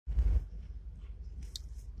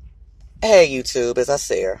Hey YouTube, it's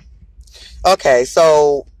Asa'r. Okay,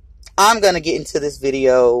 so I'm going to get into this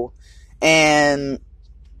video, and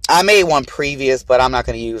I made one previous, but I'm not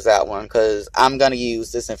going to use that one because I'm going to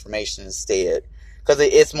use this information instead because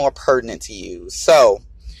it's more pertinent to use. So,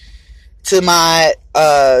 to my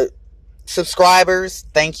subscribers,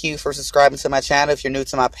 thank you for subscribing to my channel. If you're new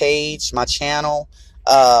to my page, my channel,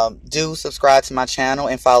 do subscribe to my channel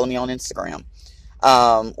and follow me on Instagram.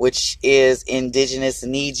 Which is Indigenous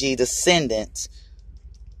Niji Descendant,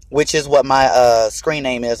 which is what my screen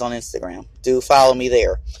name is on Instagram. Do follow me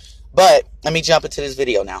there. But let me jump into this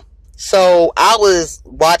video now. So I was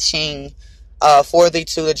watching For the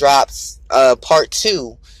Two That Drops part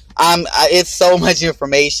 2. It's so much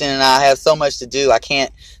information and I have so much to do. I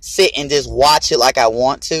can't sit and just watch it like I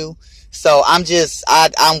want to. So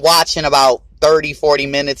I'm watching about 30-40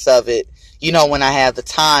 minutes of it, you know, when I have the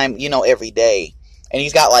time, you know, every day. And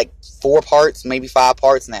he's got like 4 parts, maybe 5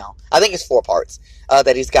 parts now. I think it's 4 parts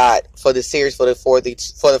that he's got for the series, for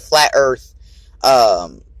the Flat Earth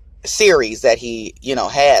series that he, you know,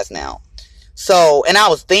 has now. So, and I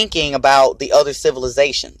was thinking about the other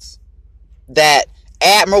civilizations that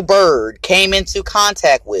Admiral Byrd came into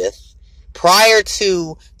contact with prior to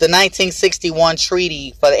the 1961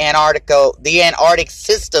 treaty for the Antarctic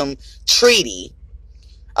System Treaty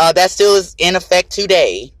that still is in effect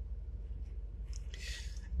today.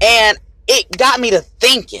 And it got me to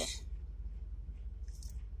thinking,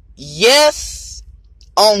 yes,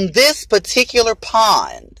 on this particular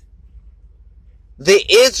pond, the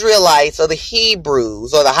Israelites or the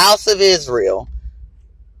Hebrews or the House of Israel,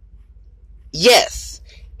 yes,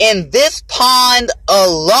 in this pond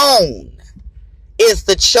alone is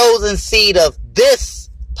the chosen seed of this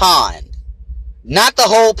pond, not the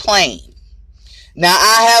whole plain. Now,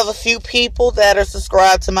 I have a few people that are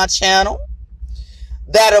subscribed to my channel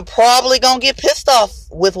that are probably going to get pissed off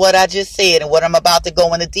with what I just said and what I'm about to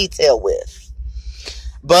go into detail with.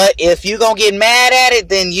 But if you're going to get mad at it,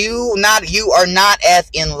 then you are not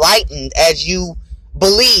as enlightened as you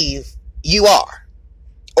believe you are,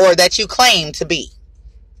 or that you claim to be.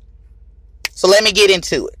 So let me get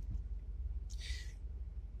into it.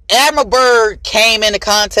 Admiral Byrd came into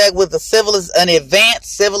contact with an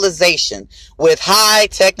advanced civilization with high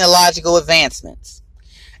technological advancements.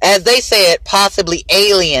 As they said, possibly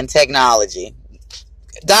alien technology.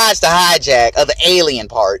 Dodge the hijack of the alien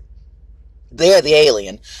part. They're the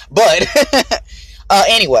alien. But,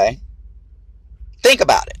 anyway, think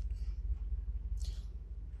about it.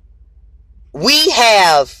 We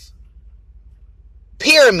have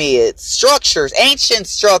pyramids, structures, ancient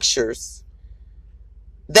structures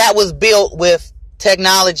that was built with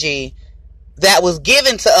technology that was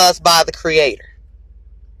given to us by the Creator.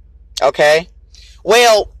 Okay?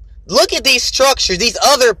 Well, look at these structures, these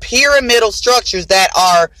other pyramidal structures that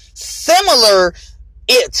are similar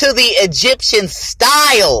to the Egyptian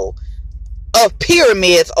style of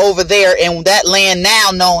pyramids over there in that land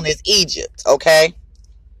now known as Egypt, okay?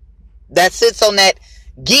 That sits on that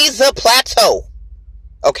Giza Plateau,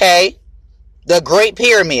 okay? The Great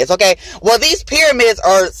Pyramids, okay? Well, these pyramids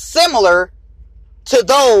are similar to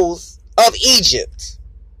those of Egypt.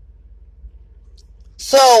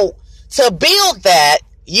 So, to build that,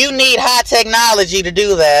 you need high technology to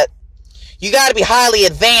do that. You got to be highly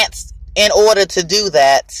advanced in order to do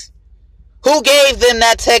that. Who gave them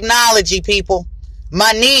that technology, people?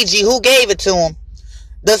 Maniji, who gave it to them?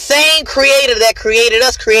 The same creator that created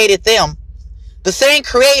us created them. The same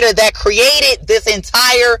creator that created this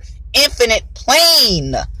entire infinite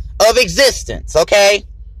plane of existence, okay?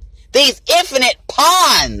 These infinite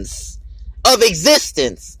ponds of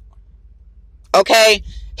existence, okay?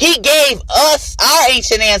 He gave us, our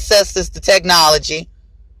ancient ancestors, the technology.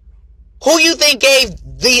 Who you think gave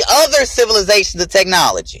the other civilization the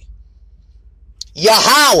technology?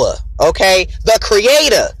 Yahweh, okay? The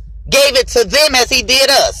Creator gave it to them as he did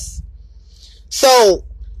us. So,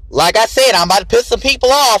 like I said, I'm about to piss some people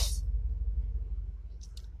off.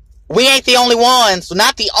 We ain't the only ones. We're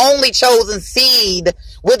not the only chosen seed.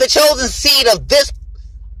 We're the chosen seed of this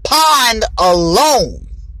pond alone.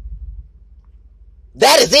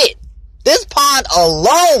 That is it. This pond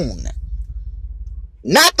alone.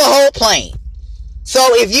 Not the whole plain. So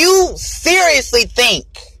if you seriously think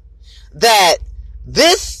that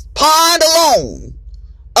this pond alone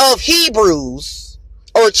of Hebrews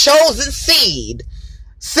or chosen seed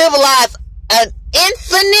civilized an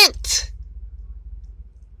infinite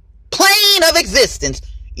plane of existence,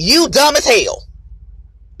 you dumb as hell.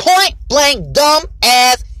 Point blank dumb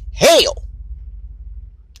as hell.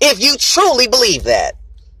 If you truly believe that.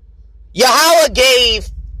 Yahweh gave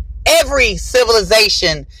every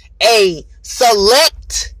civilization a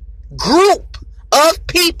select group of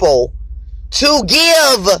people to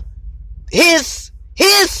give his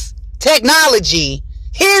technology,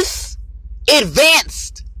 his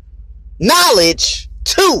advanced knowledge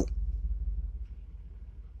to.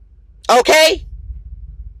 Okay?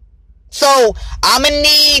 So, I'm going to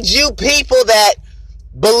need you people that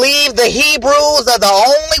believe the Hebrews are the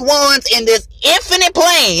only ones in this infinite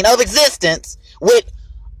plane of existence with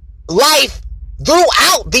life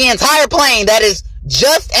throughout the entire plane that is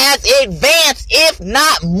just as advanced, if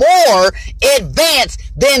not more advanced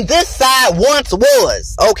than this side once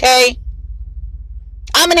was. Okay?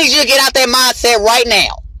 I'm going to need you to get out that mindset right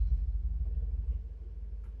now.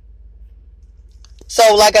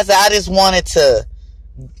 So, like I said, I just wanted to,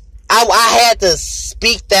 I had to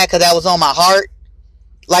speak that because that was on my heart.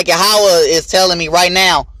 Like Yahweh is telling me right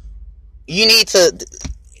now, you need to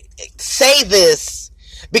say this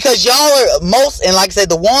because y'all are most, and like I said,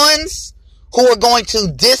 the ones who are going to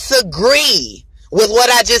disagree with what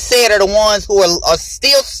I just said are the ones who are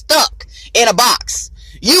still stuck in a box.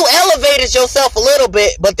 You elevated yourself a little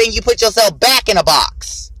bit, but then you put yourself back in a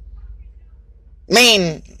box.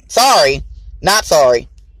 Sorry. Not sorry.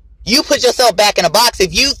 You put yourself back in a box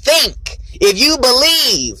if you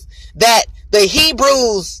believe that the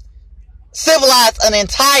Hebrews civilized an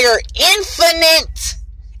entire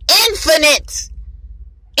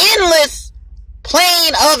endless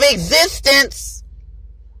plane of existence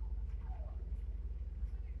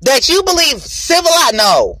that you believe civilized.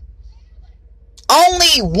 No.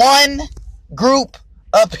 Only one group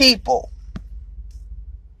of people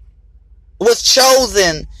was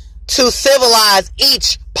chosen to civilize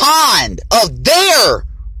each pond of their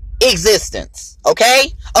existence,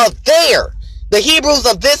 okay? The Hebrews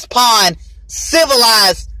of this pond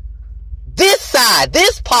civilized this side,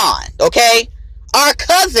 this pond, okay? Our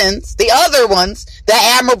cousins, the other ones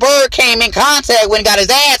that Admiral Byrd came in contact with and got his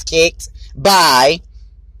ass kicked by,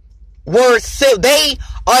 they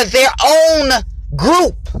are their own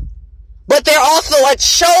group, but they're also a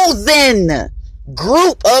chosen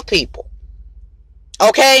group of people,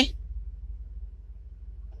 okay?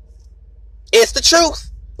 It's the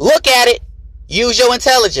truth. Look at it. Use your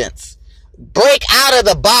intelligence. Break out of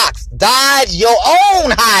the box. Dodge your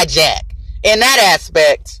own hijack in that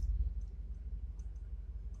aspect.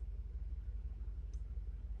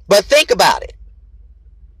 But think about it.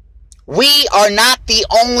 We are not the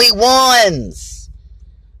only ones.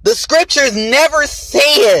 The scriptures never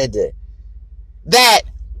said that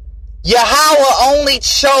Yahweh only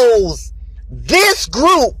chose this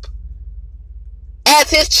group as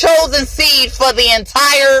his chosen seed for the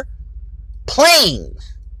entire plane.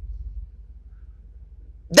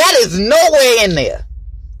 That is nowhere in there.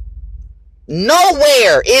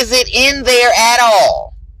 Nowhere is it in there at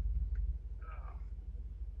all.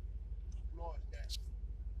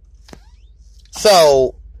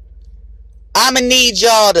 So, I'm going to need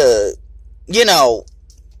y'all to,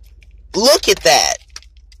 look at that.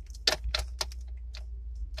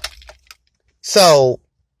 So,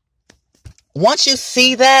 once you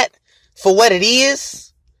see that for what it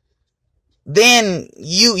is, then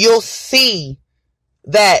you'll see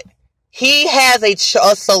that he has a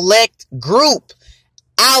select group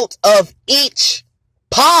out of each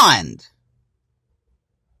pond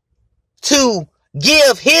to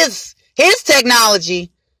give his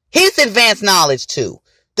technology, his advanced knowledge to.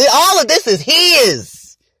 All of this is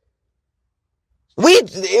his. We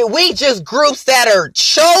just groups that are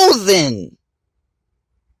chosen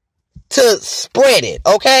to spread it,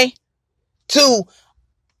 okay? To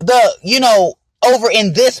over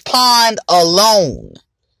in this pond alone.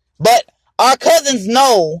 But our cousins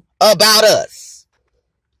know about us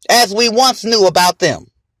as we once knew about them.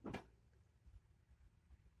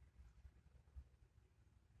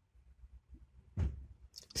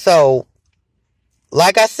 So,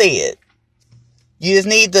 like I said, you just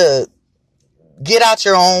need to get out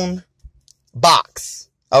your own box,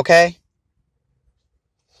 okay?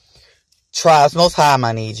 Tribes Most High,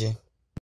 I need you.